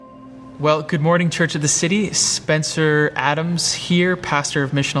Well, good morning, Church of the City. Spencer Adams here, pastor of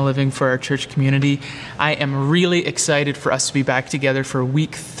Missional Living for our church community. I am really excited for us to be back together for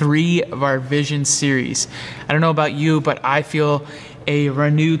week 3 of our Vision series. I don't know about you, but I feel a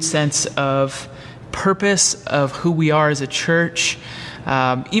renewed sense of purpose of who we are as a church,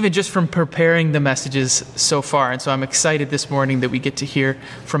 even just from preparing the messages so far. And so I'm excited this morning that we get to hear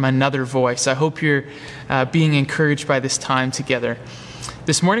from another voice. I hope you're being encouraged by this time together.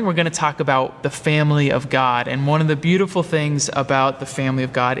 This morning, we're going to talk about the family of God. And one of the beautiful things about the family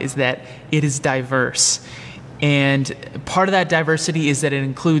of God is that it is diverse. And part of that diversity is that it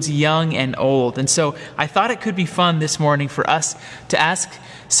includes young and old. And so I thought it could be fun this morning for us to ask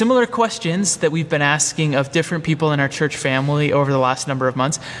similar questions that we've been asking of different people in our church family over the last number of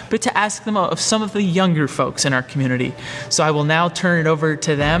months, but to ask them of some of the younger folks in our community. So I will now turn it over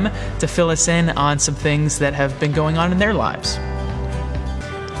to them to fill us in on some things that have been going on in their lives.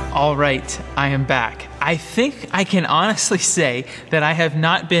 All right, I am back. I think I can honestly say that I have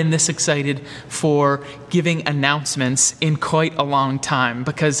not been this excited for giving announcements in quite a long time,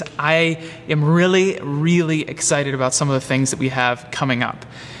 because I am really excited about some of the things that we have coming up.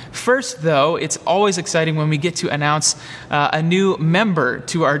 First, though, it's always exciting when we get to announce a new member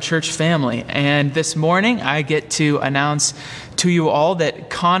to our church family. And this morning, I get to announce to you all that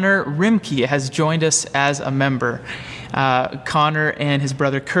Connor Rimke has joined us as a member. Connor and his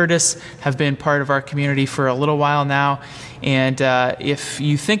brother Curtis have been part of our community for a little while now. And if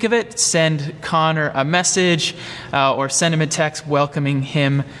you think of it, send Connor a message or send him a text welcoming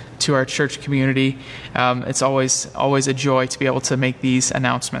him to our church community. It's always a joy to be able to make these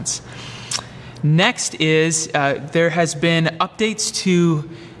announcements. Next is there has been updates to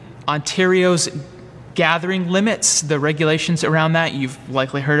Ontario's gathering limits, the regulations around that. You've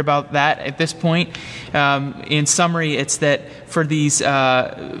likely heard about that at this point. In summary, it's that for these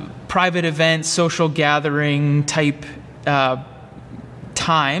private events, social gathering type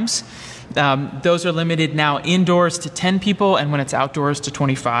times, those are limited now indoors to 10 people, and when it's outdoors to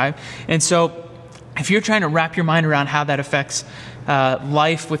 25. And so if you're trying to wrap your mind around how that affects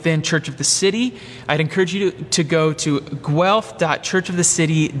life within Church of the City, I'd encourage you to go to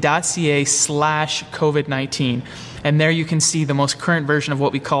guelph.churchofthecity.ca/COVID-19. And there you can see the most current version of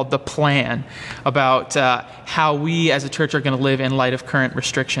what we call the plan about how we as a church are going to live in light of current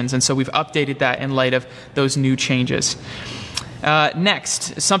restrictions. And so we've updated that in light of those new changes.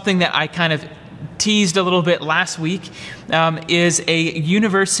 Next, something that I kind of teased a little bit last week is a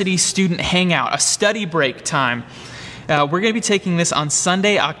university student hangout, a study break time. We're going to be taking this on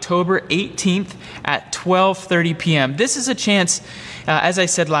Sunday, October 18th at 12:30 p.m. This is a chance, as I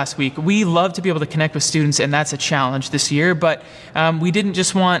said last week, we love to be able to connect with students, and that's a challenge this year. But we didn't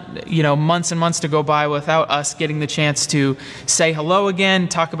just want months and months to go by without us getting the chance to say hello again,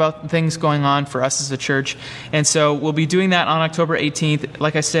 talk about things going on for us as a church. And so we'll be doing that on October 18th.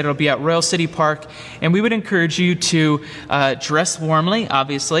 Like I said, it'll be at Royal City Park, and we would encourage you to dress warmly,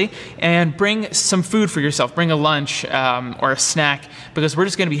 obviously, and bring some food for yourself. Bring a lunch or a snack, because we're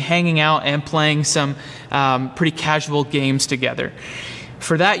just going to be hanging out and playing some pretty casual games together.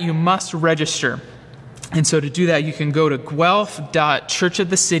 For that, you must register. And so to do that, you can go to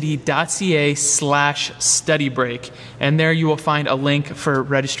guelph.churchofthecity.ca/studybreak. And there you will find a link for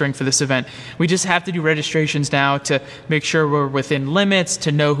registering for this event. We just have to do registrations now to make sure we're within limits,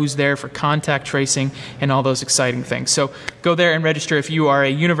 to know who's there for contact tracing and all those exciting things. So go there and register if you are a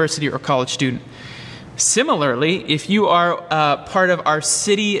university or college student. Similarly, if you are part of our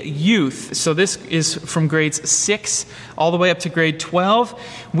city youth, so this is from grades 6 all the way up to grade 12,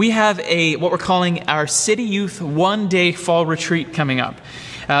 we have what we're calling our City Youth one-day fall retreat coming up.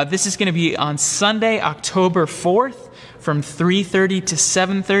 This is going to be on Sunday, October 4th, from 3:30 to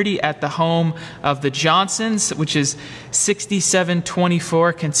 7:30 at the home of the Johnsons, which is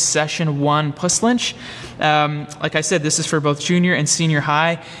 6724 Concession 1 Puslinch. Like I said, this is for both junior and senior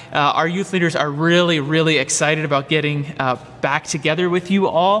high. Our youth leaders are really excited about getting back together with you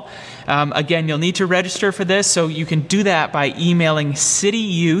all. Again, you'll need to register for this, so you can do that by emailing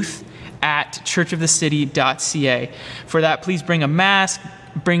cityyouth@churchofthecity.ca. For that, please bring a mask,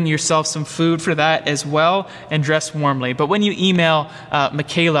 bring yourself some food for that as well, and dress warmly. But when you email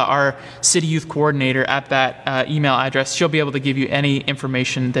Michaela, our City Youth Coordinator, at that email address, she'll be able to give you any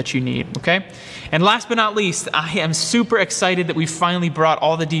information that you need, okay? And last but not least, I am super excited that we finally brought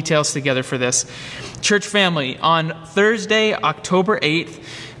all the details together for this. Church family, on Thursday, October 8th,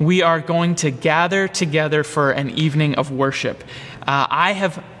 we are going to gather together for an evening of worship. I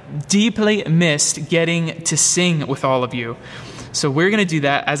have deeply missed getting to sing with all of you. So we're going to do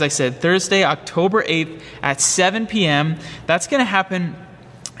that, as I said, Thursday, October 8th at 7 p.m. That's going to happen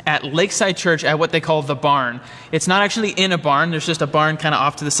at Lakeside Church at what they call the barn. It's not actually in a barn. There's just a barn kind of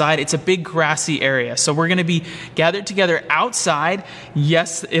off to the side. It's a big grassy area. So we're going to be gathered together outside.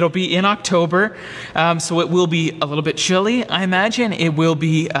 Yes, it'll be in October. So it will be a little bit chilly, I imagine. It will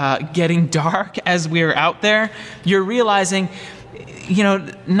be getting dark as we're out there. You're realizing,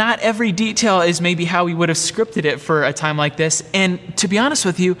 not every detail is maybe how we would have scripted it for a time like this. And to be honest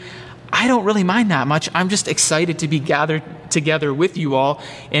with you, I don't really mind that much. I'm just excited to be gathered together with you all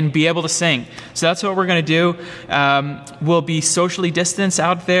and be able to sing. So that's what we're going to do. We'll be socially distanced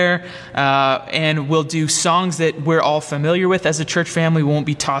out there, and we'll do songs that we're all familiar with as a church family. We won't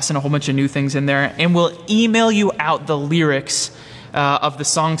be tossing a whole bunch of new things in there. And we'll email you out the lyrics of the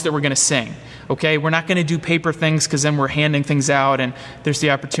songs that we're going to sing. Okay? We're not going to do paper things because then we're handing things out and there's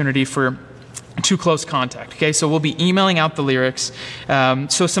the opportunity for too close contact. Okay, so we'll be emailing out the lyrics.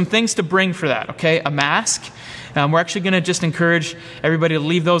 So some things to bring for that. Okay, a mask. We're actually going to just encourage everybody to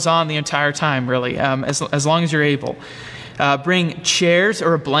leave those on the entire time, really, as long as you're able. Bring chairs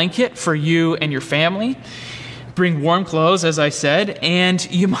or a blanket for you and your family. Bring warm clothes, as I said, and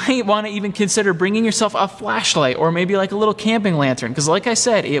you might want to even consider bringing yourself a flashlight or maybe like a little camping lantern, because like I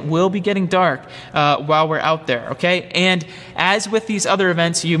said, it will be getting dark while we're out there, okay? And as with these other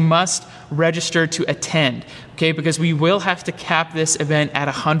events, you must register to attend, okay? Because we will have to cap this event at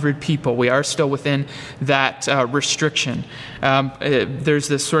 100 people. We are still within that restriction. There's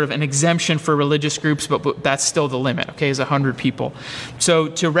this sort of an exemption for religious groups, but that's still the limit, okay, is 100 people. So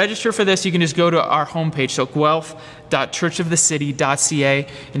to register for this, you can just go to our homepage, so guelph.churchofthecity.ca,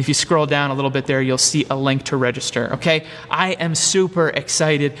 and if you scroll down a little bit there, you'll see a link to register, okay? I am super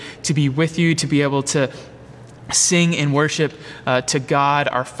excited to be with you, to be able to sing and worship to God,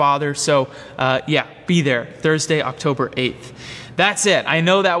 our Father. So, be there Thursday, October 8th. That's it. I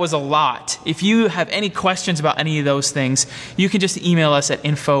know that was a lot. If you have any questions about any of those things, you can just email us at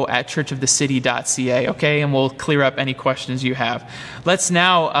info@churchofthecity.ca, okay? And we'll clear up any questions you have. Let's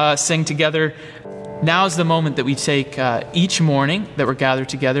now sing together. Now is the moment that we take each morning that we're gathered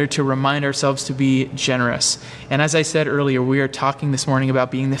together to remind ourselves to be generous. And as I said earlier, we are talking this morning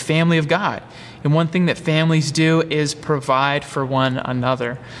about being the family of God. And one thing that families do is provide for one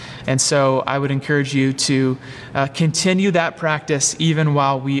another. And so I would encourage you to continue that practice even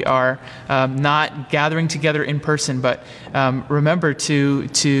while we are not gathering together in person. But remember to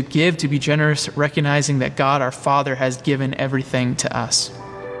give, to be generous, recognizing that God, our Father, has given everything to us.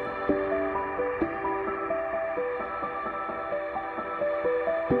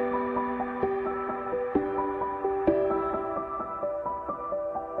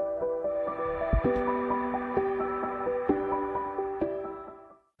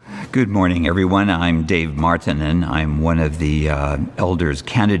 Good morning, everyone. I'm Dave Martinen. I'm one of the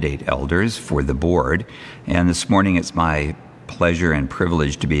candidate elders for the board. And this morning it's my pleasure and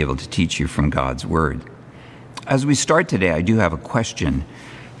privilege to be able to teach you from God's Word. As we start today, I do have a question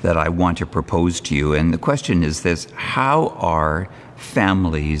that I want to propose to you. And the question is this: how are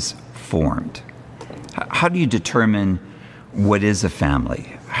families formed? How do you determine what is a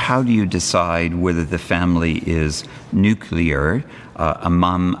family? How do you decide whether the family is nuclear, a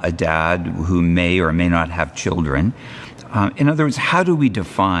mom, a dad who may or may not have children? In other words, how do we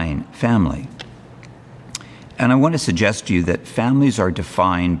define family? And I want to suggest to you that families are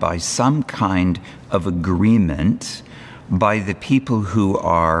defined by some kind of agreement by the people who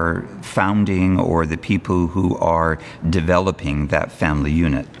are founding or the people who are developing that family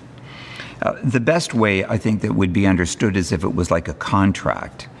unit. The best way, I think, that would be understood is if it was like a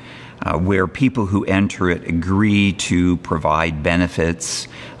contract, where people who enter it agree to provide benefits,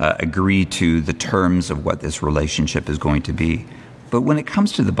 agree to the terms of what this relationship is going to be. But when it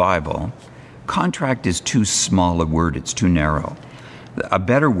comes to the Bible, contract is too small a word, it's too narrow. A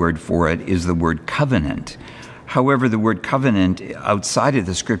better word for it is the word covenant. However, the word covenant outside of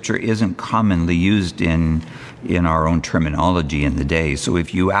the Scripture isn't commonly used in our own terminology in the day. So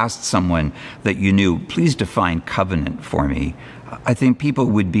if you asked someone that you knew, please define covenant for me, I think people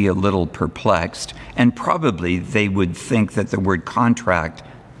would be a little perplexed, and probably they would think that the word contract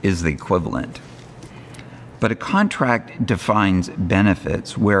is the equivalent. But a contract defines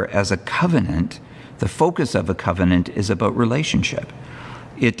benefits, whereas a covenant, the focus of a covenant is about relationship.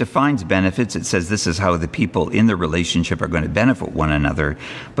 It defines benefits. It says this is how the people in the relationship are going to benefit one another.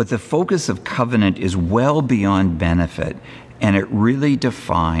 But the focus of covenant is well beyond benefit, and it really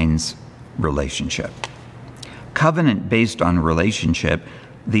defines relationship. Covenant based on relationship,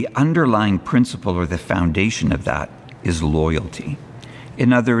 the underlying principle or the foundation of that is loyalty.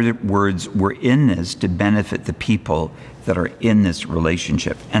 In other words, we're in this to benefit the people that are in this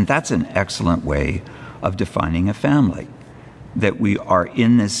relationship. And that's an excellent way of defining a family. that we are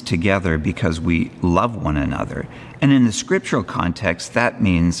in this together because we love one another. And in the scriptural context, that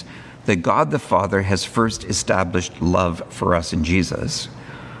means that God the Father has first established love for us in Jesus.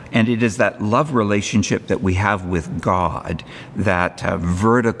 And it is that love relationship that we have with God, that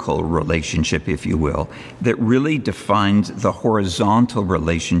vertical relationship, if you will, that really defines the horizontal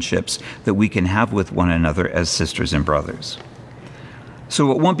relationships that we can have with one another as sisters and brothers. So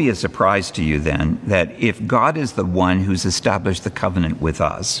it won't be a surprise to you then that if God is the one who's established the covenant with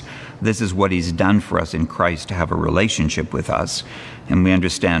us, this is what he's done for us in Christ to have a relationship with us. And we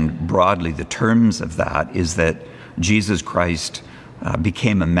understand broadly the terms of that is that Jesus Christ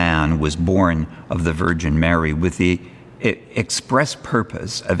became a man, was born of the Virgin Mary with the express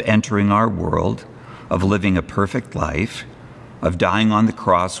purpose of entering our world, of living a perfect life, of dying on the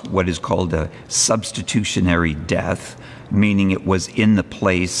cross, what is called a substitutionary death, meaning it was in the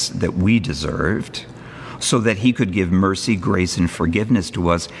place that we deserved, so that he could give mercy, grace, and forgiveness to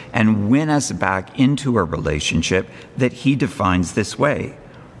us and win us back into a relationship that he defines this way.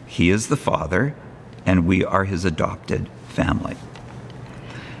 He is the Father, and we are his adopted family.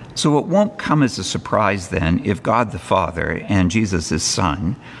 So it won't come as a surprise then if God the Father and Jesus his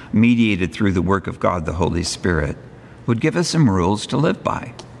Son, mediated through the work of God the Holy Spirit, would give us some rules to live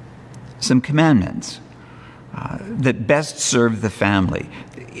by, some commandments that best serve the family.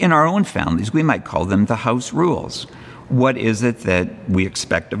 In our own families, we might call them the house rules. What is it that we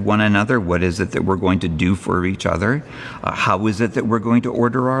expect of one another? What is it that we're going to do for each other? How is it that we're going to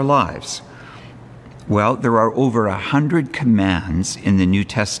order our lives? Well, there are over 100 commands in the New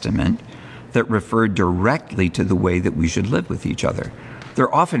Testament that refer directly to the way that we should live with each other.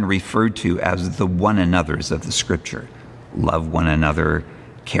 They're often referred to as the one another's of the Scripture. Love one another,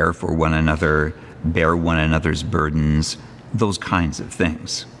 care for one another, bear one another's burdens, those kinds of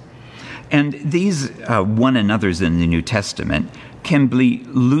things. And these one another's in the New Testament can be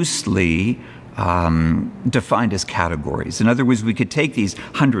loosely defined as categories. In other words, we could take these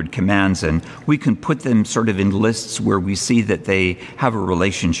 100 commands and we can put them sort of in lists where we see that they have a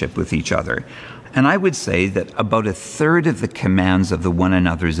relationship with each other. And I would say that about a third of the commands of the one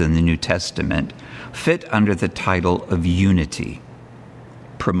another's in the New Testament fit under the title of unity,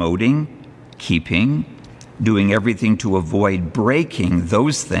 promoting, keeping, doing everything to avoid breaking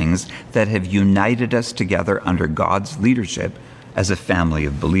those things that have united us together under God's leadership as a family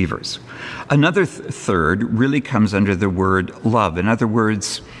of believers. Another third really comes under the word love. In other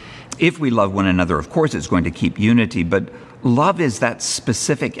words, if we love one another, of course it's going to keep unity, but love is that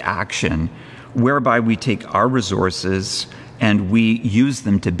specific action whereby we take our resources and we use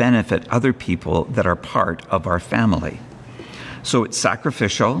them to benefit other people that are part of our family. So it's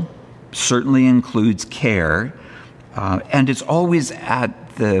sacrificial, certainly includes care, and it's always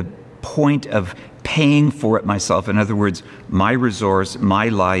at the point of paying for it myself. In other words, my resource, my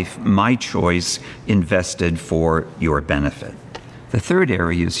life, my choice invested for your benefit. The third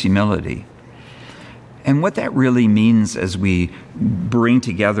area is humility. And what that really means as we bring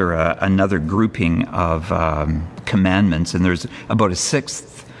together another grouping of commandments, and there's about a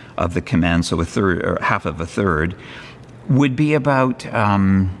sixth of the commands, so a third or half of a third, would be about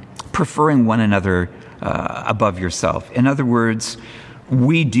preferring one another above yourself. In other words,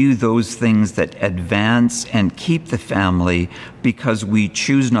 we do those things that advance and keep the family because we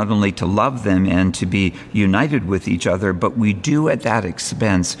choose not only to love them and to be united with each other, but we do at that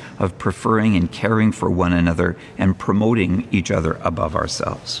expense of preferring and caring for one another and promoting each other above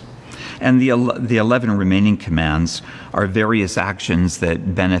ourselves. And the 11 remaining commands are various actions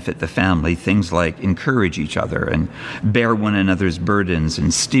that benefit the family, things like encourage each other and bear one another's burdens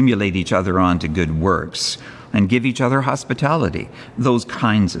and stimulate each other on to good works and give each other hospitality, those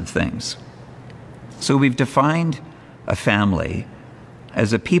kinds of things. So we've defined a family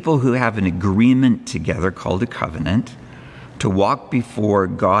as a people who have an agreement together called a covenant to walk before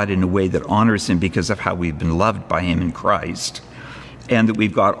God in a way that honors him because of how we've been loved by him in Christ, and that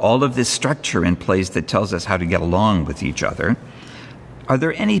we've got all of this structure in place that tells us how to get along with each other. Are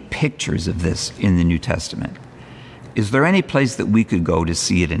there any pictures of this in the New Testament? Is there any place that we could go to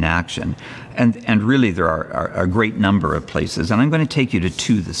see it in action? And really, there are a great number of places, and I'm going to take you to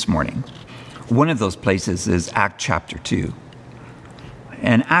two this morning. One of those places is Acts chapter 2.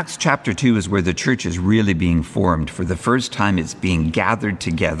 And Acts chapter 2 is where the church is really being formed. For the first time, it's being gathered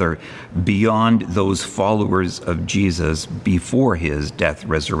together beyond those followers of Jesus before his death,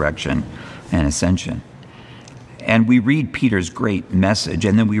 resurrection, and ascension. And we read Peter's great message,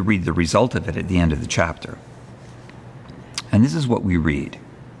 and then we read the result of it at the end of the chapter. And this is what we read.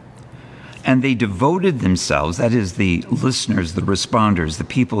 And they devoted themselves, that is, the listeners, the responders, the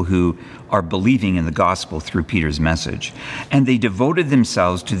people who are believing in the gospel through Peter's message, and they devoted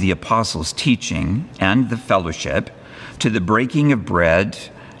themselves to the apostles' teaching and the fellowship, to the breaking of bread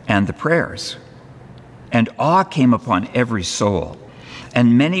and the prayers. And awe came upon every soul,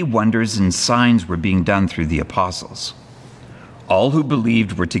 and many wonders and signs were being done through the apostles. All who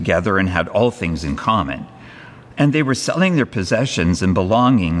believed were together and had all things in common. And they were selling their possessions and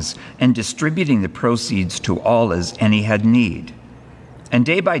belongings and distributing the proceeds to all as any had need. And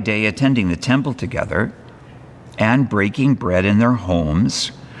day by day, attending the temple together and breaking bread in their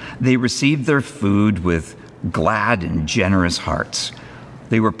homes, they received their food with glad and generous hearts.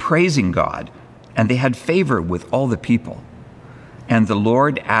 They were praising God, and they had favor with all the people. And the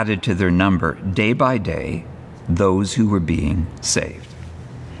Lord added to their number day by day those who were being saved.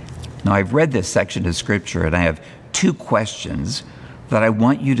 Now, I've read this section of Scripture, and I have two questions that I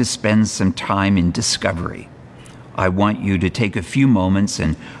want you to spend some time in discovery. I want you to take a few moments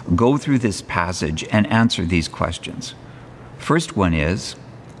and go through this passage and answer these questions. First one is,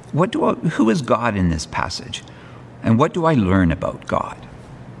 who is God in this passage? And what do I learn about God?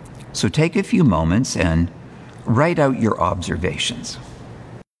 So take a few moments and write out your observations.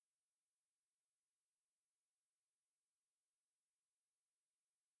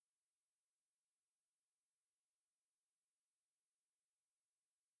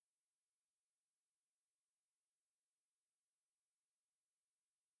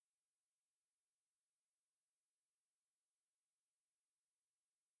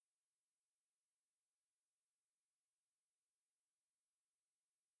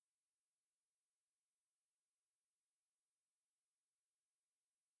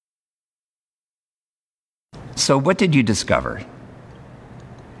 So what did you discover?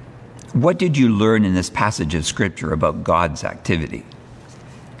 What did you learn in this passage of Scripture about God's activity?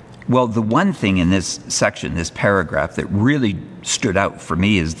 Well, the one thing in this section, this paragraph, that really stood out for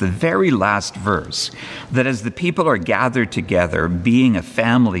me is the very last verse, that as the people are gathered together, being a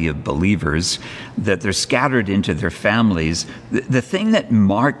family of believers, that they're scattered into their families, the thing that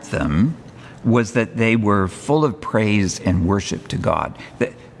marked them was that they were full of praise and worship to God.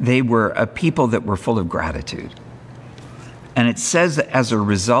 That they were a people that were full of gratitude. And it says that as a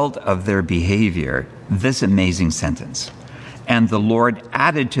result of their behavior, this amazing sentence, and the Lord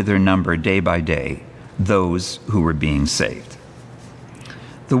added to their number day by day those who were being saved.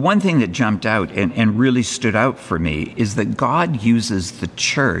 The one thing that jumped out and really stood out for me is that God uses the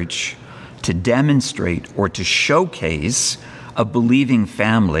church to demonstrate or to showcase a believing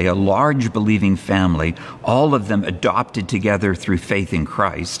family, a large believing family, all of them adopted together through faith in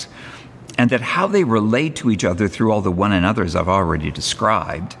Christ, and that how they relate to each other through all the one another's I've already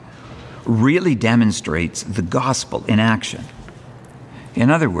described really demonstrates the gospel in action.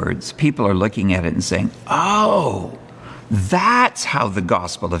 In other words, people are looking at it and saying, oh, that's how the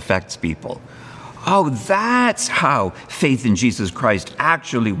gospel affects people. Oh, that's how faith in Jesus Christ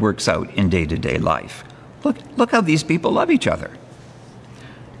actually works out in day-to-day life. Look how these people love each other.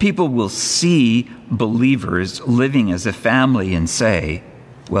 People will see believers living as a family and say,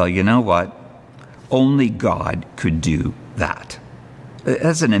 well, you know what? Only God could do that.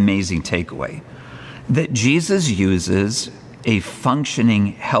 That's an amazing takeaway. That Jesus uses a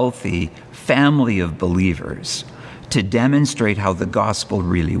functioning, healthy family of believers to demonstrate how the gospel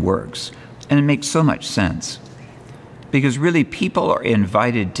really works. And it makes so much sense. Because really, people are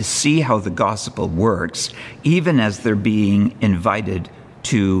invited to see how the gospel works, even as they're being invited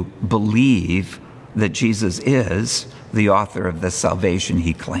to believe that Jesus is the author of the salvation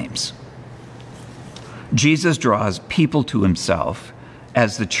he claims. Jesus draws people to himself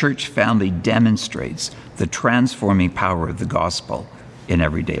as the church family demonstrates the transforming power of the gospel in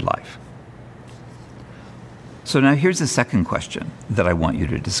everyday life. So now here's the second question that I want you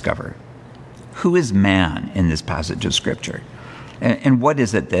to discover. Who is man in this passage of Scripture? And what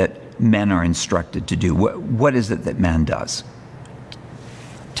is it that men are instructed to do? What is it that man does?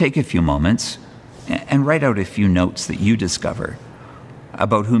 Take a few moments and write out a few notes that you discover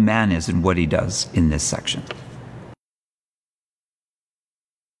about who man is and what he does in this section.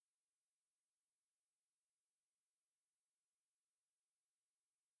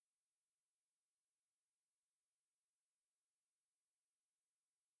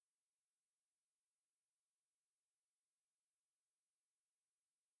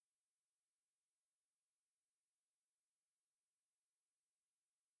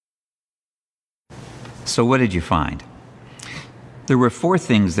 So what did you find? There were four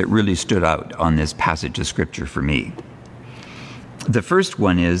things that really stood out on this passage of Scripture for me. The first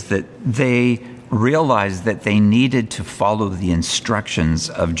one is that they realized that they needed to follow the instructions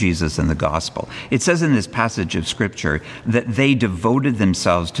of Jesus in the gospel. It says in this passage of Scripture that they devoted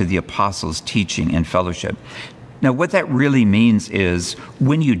themselves to the apostles' teaching and fellowship. Now, what that really means is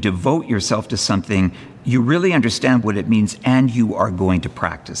when you devote yourself to something, you really understand what it means and you are going to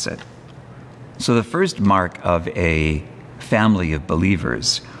practice it. So the first mark of a family of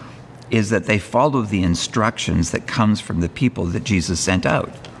believers is that they follow the instructions that comes from the people that Jesus sent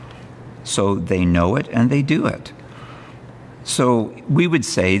out. So they know it and they do it. So we would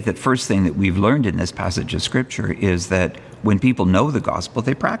say that first thing that we've learned in this passage of Scripture is that when people know the gospel,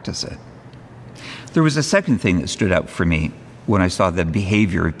 they practice it. There was a second thing that stood out for me when I saw the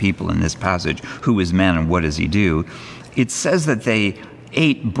behavior of people in this passage. Who is man and what does he do? It says that they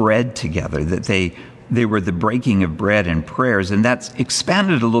ate bread together, that they were the breaking of bread and prayers. And that's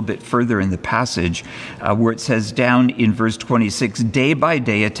expanded a little bit further in the passage where it says down in verse 26, day by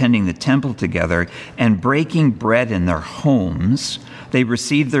day attending the temple together and breaking bread in their homes, they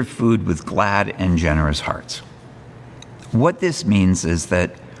received their food with glad and generous hearts. What this means is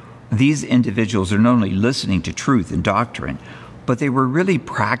that these individuals are not only listening to truth and doctrine, but they were really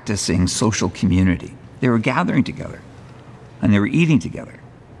practicing social community. They were gathering together and they were eating together.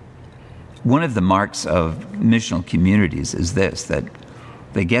 One of the marks of missional communities is this, that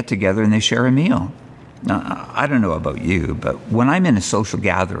they get together and they share a meal. Now, I don't know about you, but when I'm in a social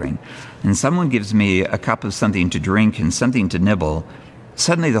gathering and someone gives me a cup of something to drink and something to nibble,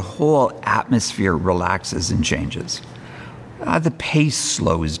 suddenly the whole atmosphere relaxes and changes. The pace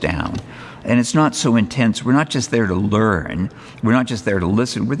slows down, and it's not so intense. We're not just there to learn. We're not just there to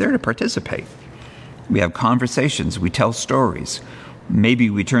listen. We're there to participate. We have conversations. We tell stories.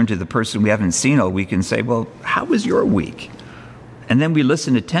 Maybe we turn to the person we haven't seen all week and say, well, how was your week? And then we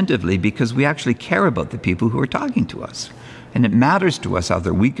listen attentively because we actually care about the people who are talking to us. And it matters to us how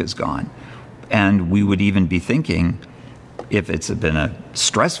their week has gone. And we would even be thinking, if it's been a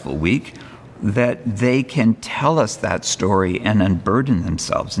stressful week, that they can tell us that story and unburden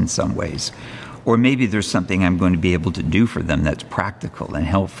themselves in some ways. Or maybe there's something I'm going to be able to do for them that's practical and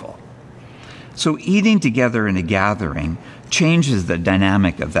helpful. So eating together in a gathering changes the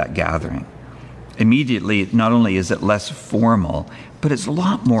dynamic of that gathering. Immediately, not only is it less formal, but it's a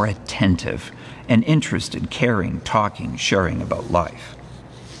lot more attentive and interested, caring, talking, sharing about life.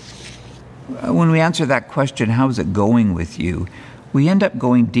 When we answer that question, how's it going with you? We end up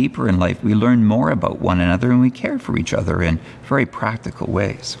going deeper in life. We learn more about one another and we care for each other in very practical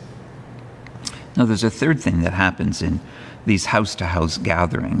ways. Now, there's a third thing that happens in these house-to-house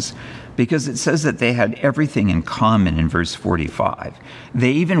gatherings, because it says that they had everything in common in verse 45.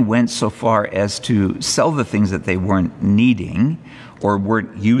 They even went so far as to sell the things that they weren't needing or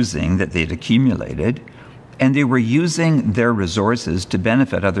weren't using that they'd accumulated, and they were using their resources to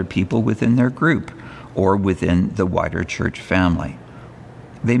benefit other people within their group or within the wider church family.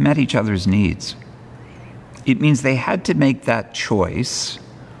 They met each other's needs. It means they had to make that choice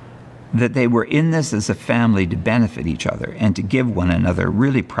that they were in this as a family to benefit each other and to give one another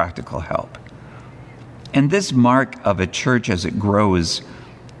really practical help. And this mark of a church as it grows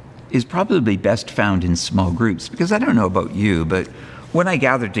is probably best found in small groups, because I don't know about you, but when I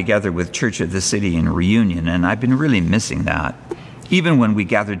gathered together with Church of the City in Reunion, and I've been really missing that, even when we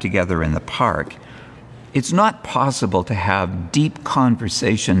gathered together in the park, it's not possible to have deep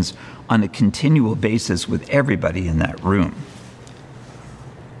conversations on a continual basis with everybody in that room.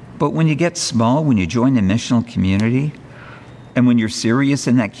 But when you get small, when you join a missional community, and when you're serious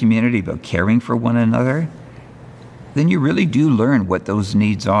in that community about caring for one another, then you really do learn what those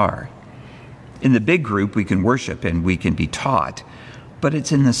needs are. In the big group, we can worship and we can be taught, but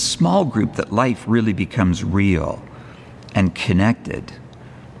it's in the small group that life really becomes real and connected,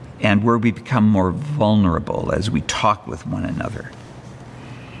 and where we become more vulnerable as we talk with one another.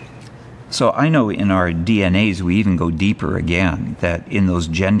 So I know in our DNAs, we even go deeper again, that in those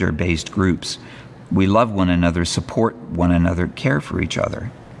gender-based groups, we love one another, support one another, care for each other.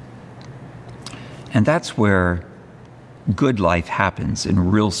 And that's where good life happens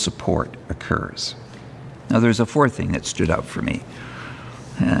and real support occurs. Now, there's a fourth thing that stood out for me.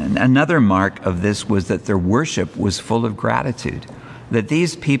 And another mark of this was that their worship was full of gratitude. That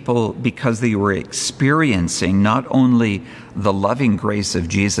these people, because they were experiencing not only the loving grace of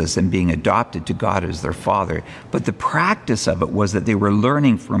Jesus and being adopted to God as their Father, but the practice of it was that they were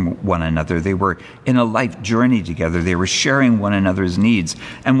learning from one another. They were in a life journey together. They were sharing one another's needs.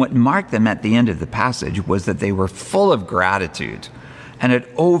 And what marked them at the end of the passage was that they were full of gratitude, and it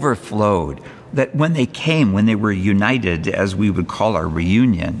overflowed. That when they came, when they were united, as we would call our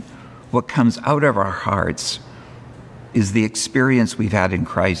reunion, what comes out of our hearts is the experience we've had in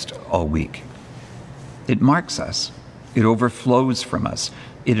Christ all week. It marks us. It overflows from us.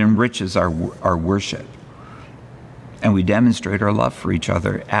 It enriches our worship. And we demonstrate our love for each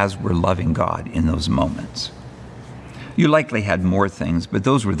other as we're loving God in those moments. You likely had more things, but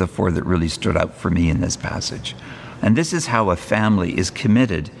those were the four that really stood out for me in this passage. And this is how a family is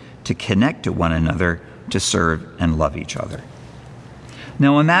committed to connect to one another, to serve and love each other.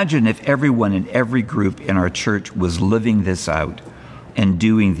 Now imagine if everyone in every group in our church was living this out and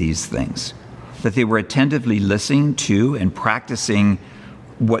doing these things, that they were attentively listening to and practicing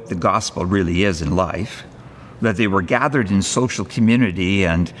what the gospel really is in life, that they were gathered in social community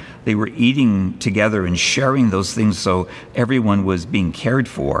and they were eating together and sharing those things so everyone was being cared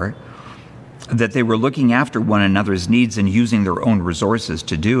for, that they were looking after one another's needs and using their own resources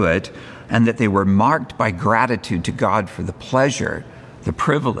to do it, and that they were marked by gratitude to God for the pleasure, the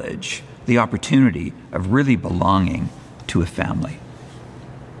privilege, the opportunity of really belonging to a family.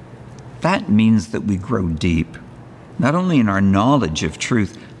 That means that we grow deep, not only in our knowledge of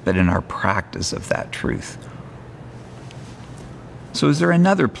truth, but in our practice of that truth. So is there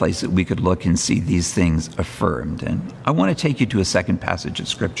another place that we could look and see these things affirmed? And I want to take you to a second passage of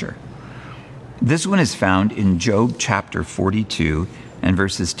Scripture. This one is found in Job chapter 42 and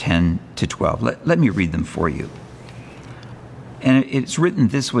verses 10 to 12. Let me read them for you. And it's written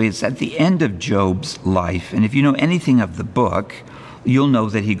this way. It's at the end of Job's life. And if you know anything of the book, you'll know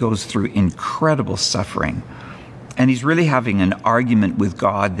that he goes through incredible suffering. And he's really having an argument with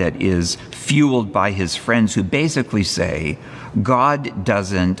God that is fueled by his friends who basically say, God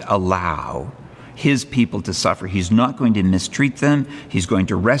doesn't allow his people to suffer. He's not going to mistreat them. He's going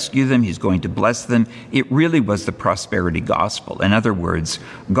to rescue them. He's going to bless them. It really was the prosperity gospel. In other words,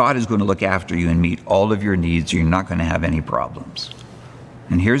 God is going to look after you and meet all of your needs. You're not going to have any problems.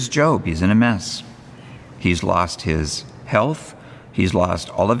 And here's Job. He's in a mess. He's lost his health. He's lost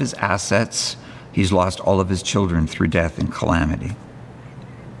all of his assets. He's lost all of his children through death and calamity.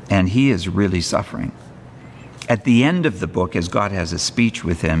 And he is really suffering. At the end of the book, as God has a speech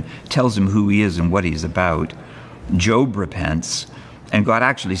with him, tells him who he is and what he's about, Job repents, and God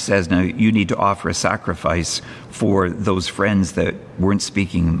actually says, now you need to offer a sacrifice for those friends that weren't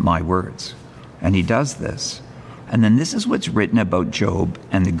speaking my words. And he does this. And then this is what's written about Job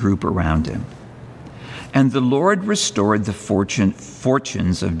and the group around him. And the Lord restored the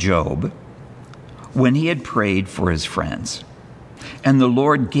fortunes of Job when he had prayed for his friends. And the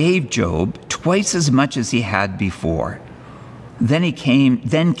Lord gave Job twice as much as he had before. Then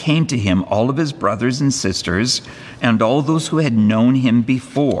came to him all of his brothers and sisters and all those who had known him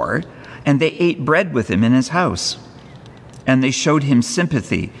before, and they ate bread with him in his house. And they showed him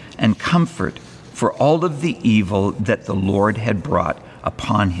sympathy and comfort for all of the evil that the Lord had brought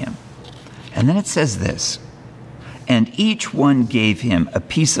upon him. And then it says this, and each one gave him a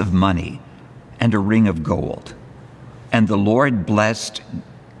piece of money and a ring of gold. And the Lord blessed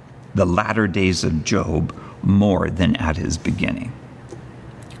the latter days of Job more than at his beginning.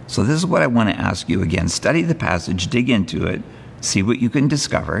 So this is what I want to ask you again. Study the passage, dig into it, see what you can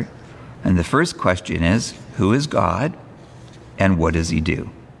discover. And the first question is, who is God and what does he do?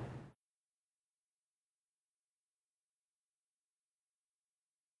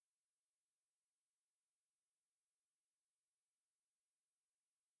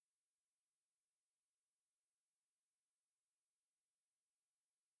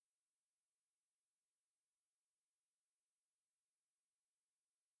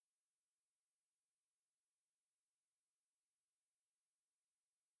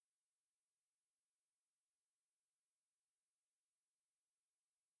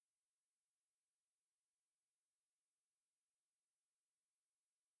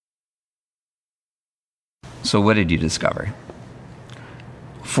 So what did you discover?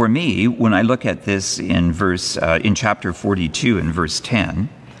 For me, when I look at this in chapter 42 and verse 10,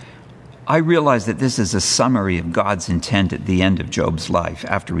 I realize that this is a summary of God's intent at the end of Job's life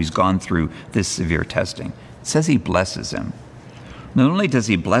after he's gone through this severe testing. It says he blesses him. Not only does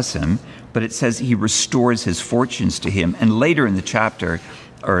he bless him, but it says he restores his fortunes to him. And later in the chapter,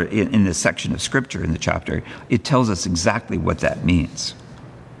 or in this section of scripture in the chapter, it tells us exactly what that means.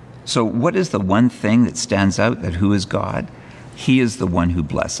 So what is the one thing that stands out, that who is God? He is the one who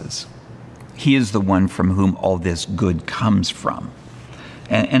blesses. He is the one from whom all this good comes from.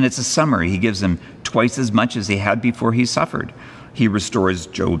 And it's a summary. He gives him twice as much as he had before he suffered. He restores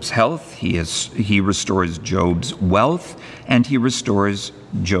Job's health, he restores Job's wealth, and he restores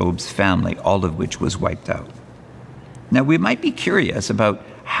Job's family, all of which was wiped out. Now, we might be curious about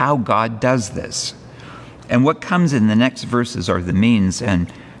how God does this. And what comes in the next verses are the means.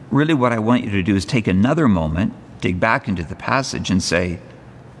 And really what I want you to do is take another moment, dig back into the passage and say,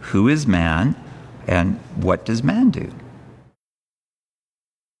 who is man And what does man do?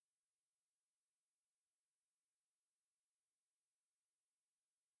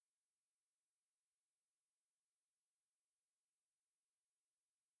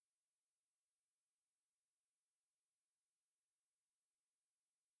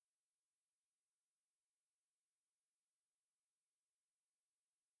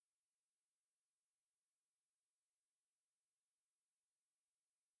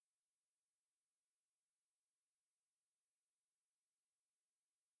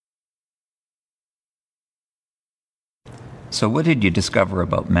 So what did you discover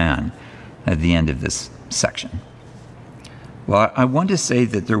about man at the end of this section? Well, I want to say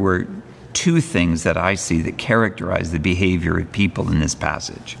that there were two things that I see that characterize the behavior of people in this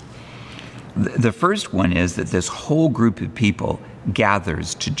passage. The first one is that this whole group of people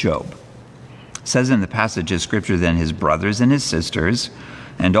gathers to Job. It says in the passage of Scripture, then his brothers and his sisters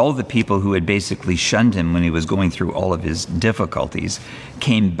and all the people who had basically shunned him when he was going through all of his difficulties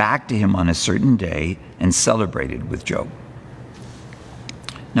came back to him on a certain day and celebrated with Job.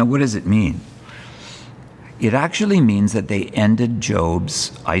 Now, what does it mean? It actually means that they ended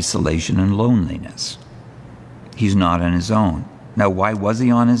Job's isolation and loneliness. He's not on his own. Now, why was he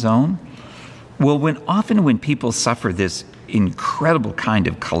on his own? Well, often when people suffer this incredible kind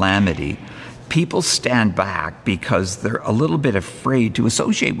of calamity, people stand back because they're a little bit afraid to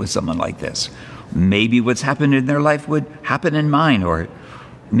associate with someone like this. Maybe what's happened in their life would happen in mine, or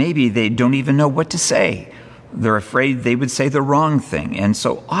maybe they don't even know what to say. They're afraid they would say the wrong thing. And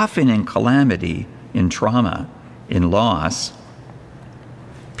so often in calamity, in trauma, in loss,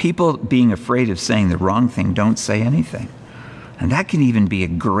 people being afraid of saying the wrong thing don't say anything. And that can even be a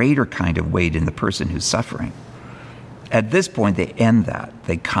greater kind of weight in the person who's suffering. At this point, they end that.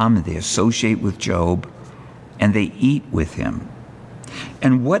 They come and they associate with Job and they eat with him.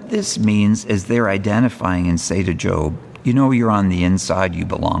 And what this means is they're identifying and say to Job, you know, you're on the inside, you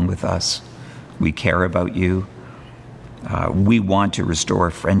belong with us. We care about you. We want to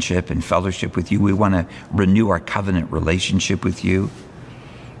restore friendship and fellowship with you. We want to renew our covenant relationship with you.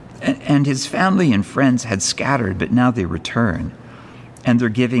 And his family and friends had scattered, but now they return. And they're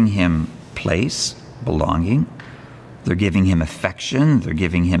giving him place, belonging. They're giving him affection. They're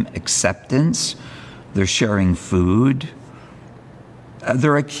giving him acceptance. They're sharing food.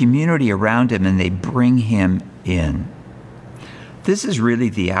 They're a community around him, and they bring him in. This is really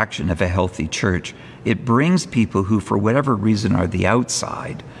the action of a healthy church. It brings people who, for whatever reason, are the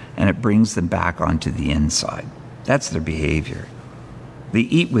outside, and it brings them back onto the inside. That's their behavior. They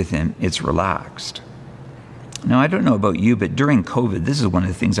eat with him, it's relaxed. Now, I don't know about you, but during COVID, this is one of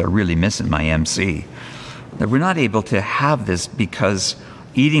the things I really miss in my MC. That we're not able to have this because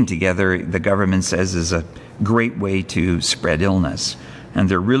eating together, the government says, is a great way to spread illness. And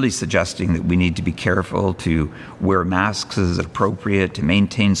they're really suggesting that we need to be careful to wear masks as appropriate, to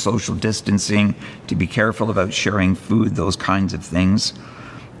maintain social distancing, to be careful about sharing food, those kinds of things.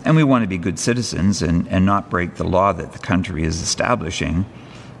 And we want to be good citizens and not break the law that the country is establishing.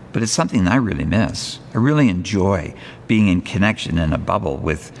 But it's something I really miss. I really enjoy being in connection in a bubble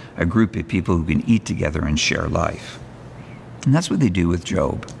with a group of people who can eat together and share life. And that's what they do with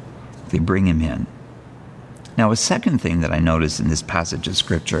Job. They bring him in. Now, a second thing that I notice in this passage of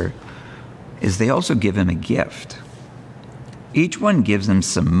Scripture is they also give him a gift. Each one gives him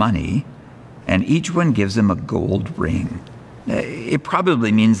some money, and each one gives him a gold ring. It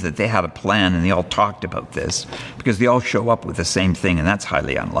probably means that they had a plan and they all talked about this because they all show up with the same thing, and that's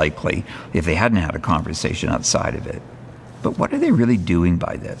highly unlikely if they hadn't had a conversation outside of it. But what are they really doing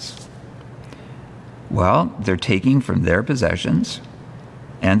by this? Well, they're taking from their possessions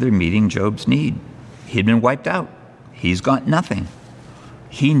and they're meeting Job's need. He'd been wiped out. He's got nothing.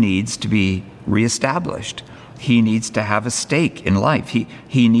 He needs to be reestablished. He needs to have a stake in life.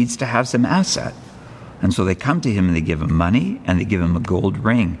 He needs to have some asset. And so they come to him and they give him money and they give him a gold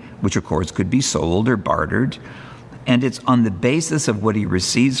ring, which of course could be sold or bartered. And it's on the basis of what he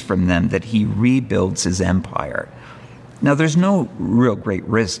receives from them that he rebuilds his empire. Now, there's no real great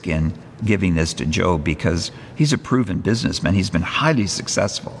risk in giving this to Job because he's a proven businessman. He's been highly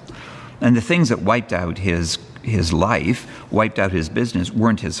successful. And the things that wiped out his life, wiped out his business,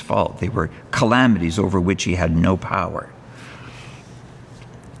 weren't his fault. They were calamities over which he had no power.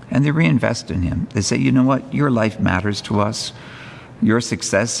 And they reinvest in him. They say, you know what? Your life matters to us. Your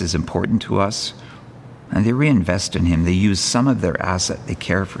success is important to us. And they reinvest in him. They use some of their asset. They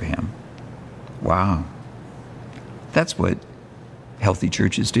care for him. Wow. That's what healthy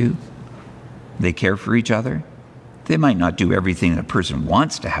churches do. They care for each other. They might not do everything that a person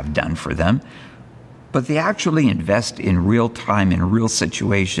wants to have done for them, but they actually invest in real time, in real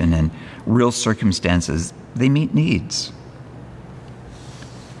situation, and real circumstances. They meet needs.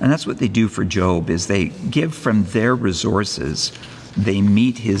 And that's what they do for Job, is they give from their resources. They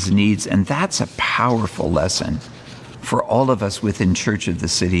meet his needs, and that's a powerful lesson for all of us within Church of the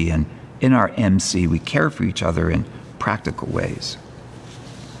City. And in our MC, we care for each other in practical ways.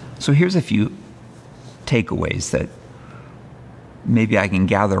 So here's a few takeaways that maybe I can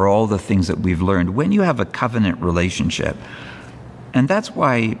gather all the things that we've learned. When you have a covenant relationship, and that's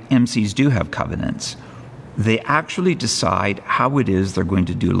why MCs do have covenants, they actually decide how it is they're going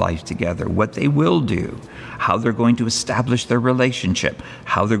to do life together, what they will do, how they're going to establish their relationship,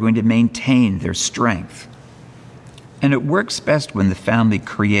 how they're going to maintain their strength. And it works best when the family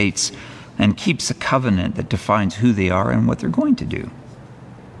creates and keeps a covenant that defines who they are and what they're going to do.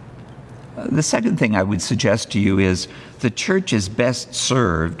 The second thing I would suggest to you is the church is best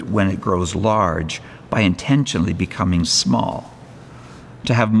served when it grows large by intentionally becoming small.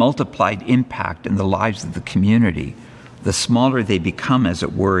 To have multiplied impact in the lives of the community, the smaller they become, as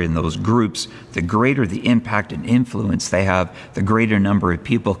it were, in those groups, the greater the impact and influence they have, the greater number of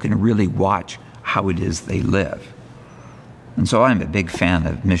people can really watch how it is they live. And so I'm a big fan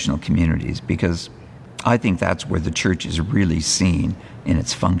of missional communities because I think that's where the church is really seen in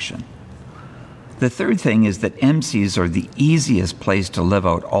its function. The third thing is that MCs are the easiest place to live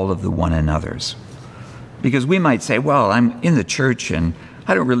out all of the one another's. Because we might say, well, I'm in the church and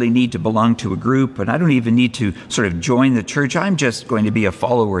I don't really need to belong to a group, and I don't even need to sort of join the church. I'm just going to be a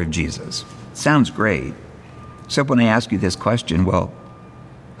follower of Jesus. Sounds great. Except when I ask you this question, well,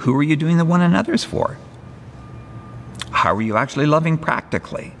 who are you doing the one another's for? How are you actually loving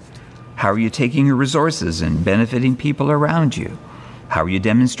practically? How are you taking your resources and benefiting people around you? How are you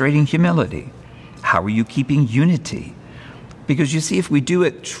demonstrating humility? How are you keeping unity? Because you see, if we do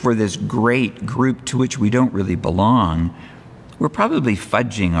it for this great group to which we don't really belong, we're probably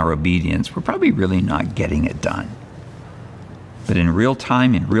fudging our obedience. We're probably really not getting it done. But in real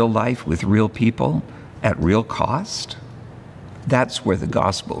time, in real life, with real people, at real cost, that's where the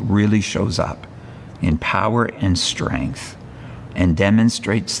gospel really shows up in power and strength and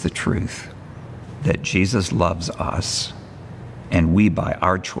demonstrates the truth that Jesus loves us and we, by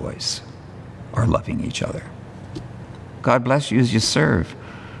our choice, are loving each other. God bless you as you serve.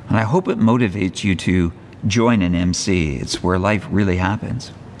 And I hope it motivates you to join an MC. It's where life really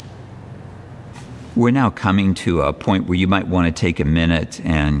happens. We're now coming to a point where you might want to take a minute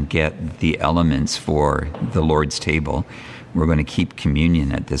and get the elements for the Lord's table. We're going to keep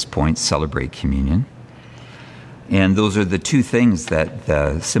communion at this point, celebrate communion. And those are the two things that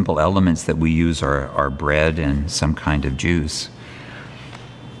the simple elements that we use are bread and some kind of juice.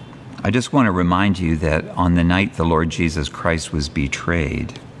 I just want to remind you that on the night the Lord Jesus Christ was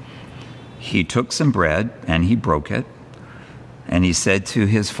betrayed, he took some bread and he broke it, and he said to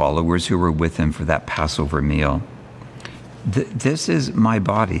his followers who were with him for that Passover meal, "This is my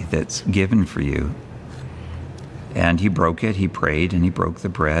body that's given for you." And he broke it, he prayed, and he broke the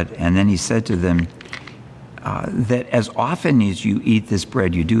bread. And then he said to them that as often as you eat this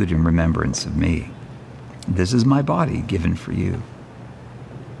bread, you do it in remembrance of me. This is my body given for you.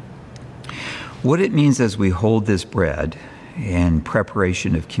 What it means as we hold this bread in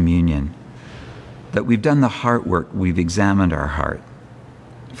preparation of communion, that we've done the heart work, we've examined our heart.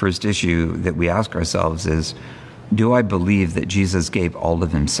 First issue that we ask ourselves is, do I believe that Jesus gave all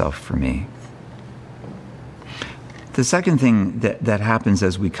of himself for me? The second thing that happens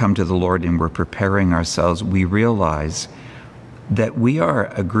as we come to the Lord and we're preparing ourselves, we realize that we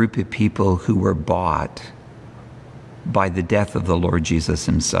are a group of people who were bought by the death of the Lord Jesus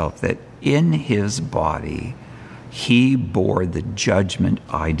himself, that in his body, he bore the judgment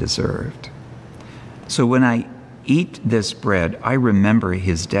I deserved. So when I eat this bread, I remember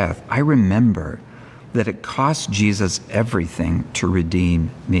his death. I remember that it cost Jesus everything to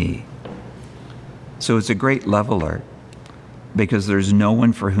redeem me. So it's a great leveler, because there's no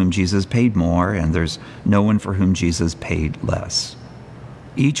one for whom Jesus paid more and there's no one for whom Jesus paid less.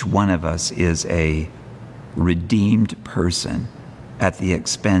 Each one of us is a redeemed person at the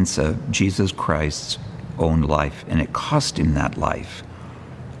expense of Jesus Christ's own life, and it cost him that life.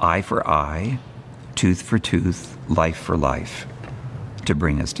 Eye for eye, tooth for tooth, life for life, to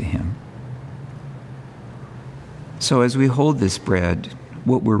bring us to him. So as we hold this bread,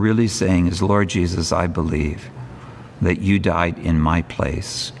 what we're really saying is, Lord Jesus, I believe that you died in my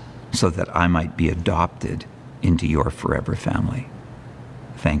place so that I might be adopted into your forever family.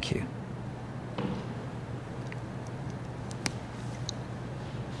 Thank you.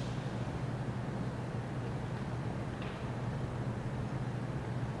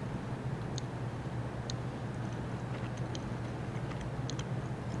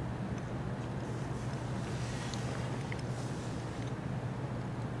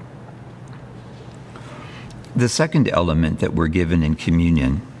 The second element that we're given in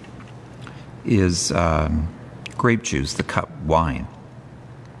communion is grape juice, the cup, wine.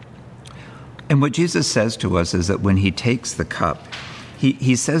 And what Jesus says to us is that when he takes the cup,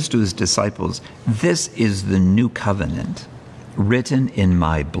 he says to his disciples, "This is the new covenant written in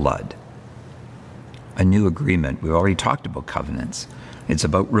my blood." A new agreement. We've already talked about covenants. It's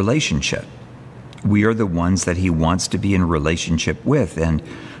about relationship. We are the ones that he wants to be in relationship with, and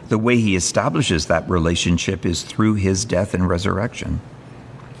the way he establishes that relationship is through his death and resurrection.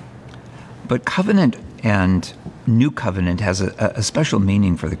 But covenant and new covenant has a special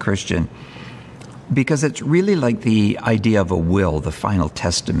meaning for the Christian, because it's really like the idea of a will, the final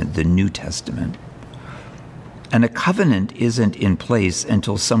testament, the New Testament. And a covenant isn't in place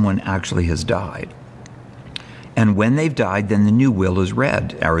until someone actually has died. And when they've died, then the new will is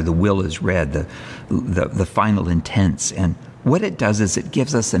read, or the will is read, the final intents. And what it does is it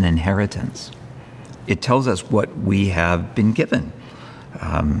gives us an inheritance. It tells us what we have been given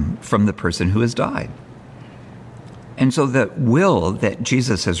from the person who has died. And so the will that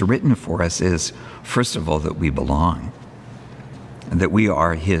Jesus has written for us is, first of all, that we belong, that we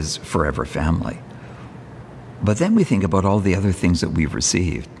are his forever family. But then we think about all the other things that we've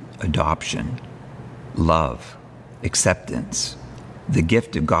received: adoption, love, acceptance, the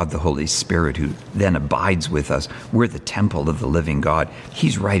gift of God, the Holy Spirit, who then abides with us. We're the temple of the living God.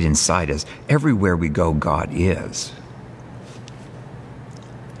 He's right inside us. Everywhere we go, God is.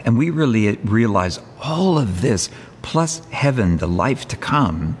 And we really realize all of this, plus heaven, the life to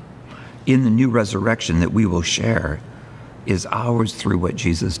come, in the new resurrection that we will share, is ours through what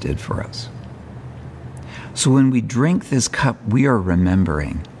Jesus did for us. So when we drink this cup, we are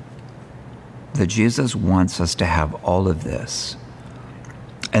remembering that Jesus wants us to have all of this.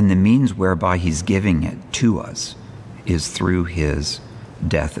 And the means whereby he's giving it to us is through his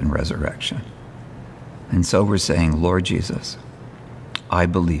death and resurrection. And so we're saying, Lord Jesus, I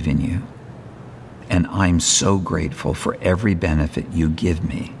believe in you. And I'm so grateful for every benefit you give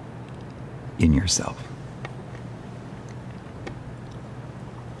me in yourself.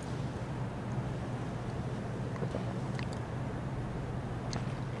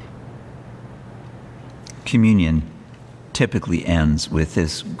 Communion typically ends with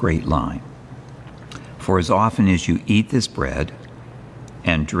this great line: "For as often as you eat this bread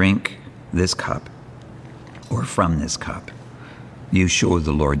and drink this cup, or from this cup, you show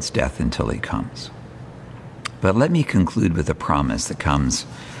the Lord's death until he comes." But let me conclude with a promise that comes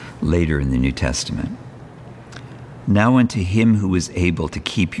later in the New Testament. "Now unto him who is able to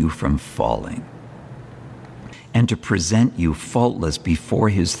keep you from falling, and to present you faultless before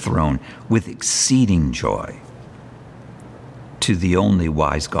his throne with exceeding joy, to the only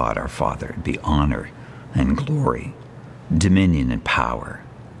wise God our Father be honor and glory, dominion and power,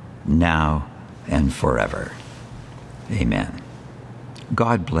 now and forever. Amen."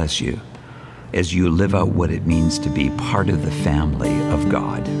 God bless you as you live out what it means to be part of the family of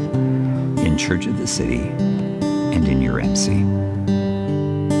God in Church of the City and in your MC.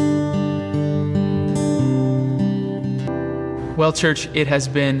 Well, church, it has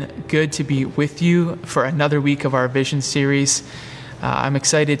been good to be with you for another week of our Vision series. I'm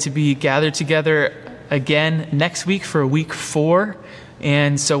excited to be gathered together again next week for week 4,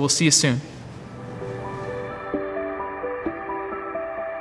 and so we'll see you soon.